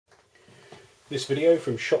This video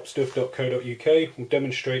from shopstuff.co.uk will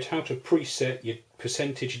demonstrate how to preset your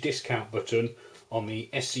percentage discount button on the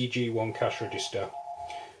SE-G1 cash register.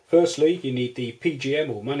 Firstly, you need the PGM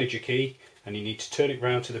or manager key and you need to turn it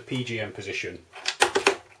round to the PGM position.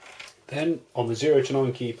 Then on the 0 to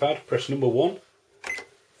 9 keypad, press number 1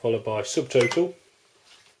 followed by subtotal,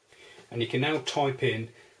 and you can now type in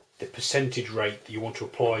the percentage rate that you want to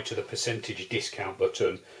apply to the percentage discount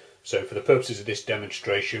button. So for the purposes of this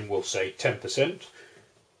demonstration we'll say 10%.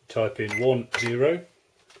 Type in 10.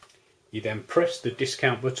 You then press the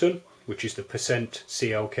discount button, which is the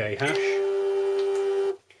 %CLK hash.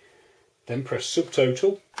 Then press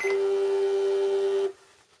subtotal.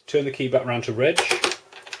 Turn the key back round to reg.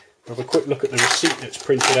 Have a quick look at the receipt that's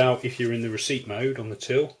printed out if you're in the receipt mode on the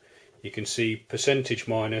till. You can see percentage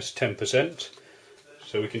minus 10%.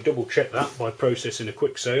 So we can double check that by processing a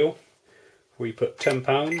quick sale. We put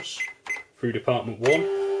 £10 through department 1,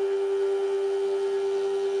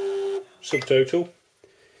 subtotal,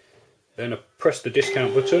 then I press the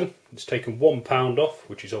discount button. It's taken £1 off,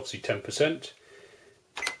 which is obviously 10%.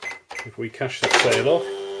 If we cash that sale off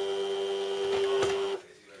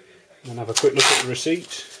and have a quick look at the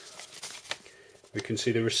receipt, we can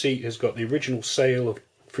see the receipt has got the original sale of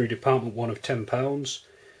through department 1 of £10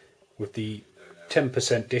 with the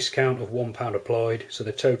 10% discount of £1 applied, so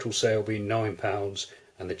the total sale being £9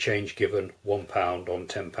 and the change given £1 on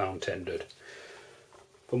 £10 tendered.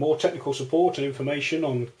 For more technical support and information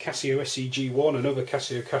on Casio SE-G1 and other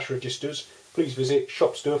Casio cash registers, please visit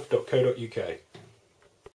shopstuff.co.uk.